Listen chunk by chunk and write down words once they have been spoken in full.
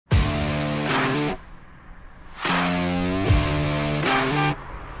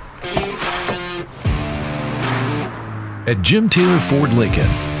At Jim Taylor Ford Lincoln,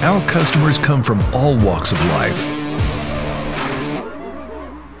 our customers come from all walks of life.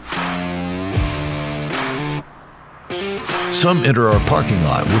 Some enter our parking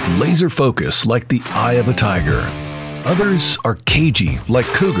lot with laser focus like the eye of a tiger. Others are cagey like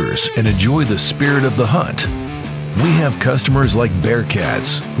cougars and enjoy the spirit of the hunt. We have customers like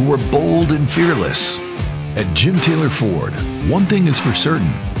Bearcats who are bold and fearless. At Jim Taylor Ford, one thing is for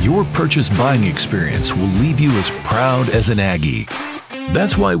certain, your purchase buying experience will leave you as proud as an Aggie.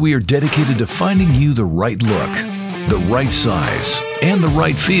 That's why we are dedicated to finding you the right look, the right size, and the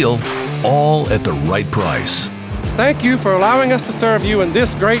right feel, all at the right price. Thank you for allowing us to serve you in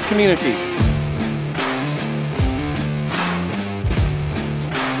this great community.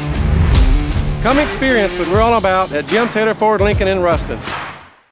 Come experience what we're all about at Jim Taylor Ford Lincoln in Ruston.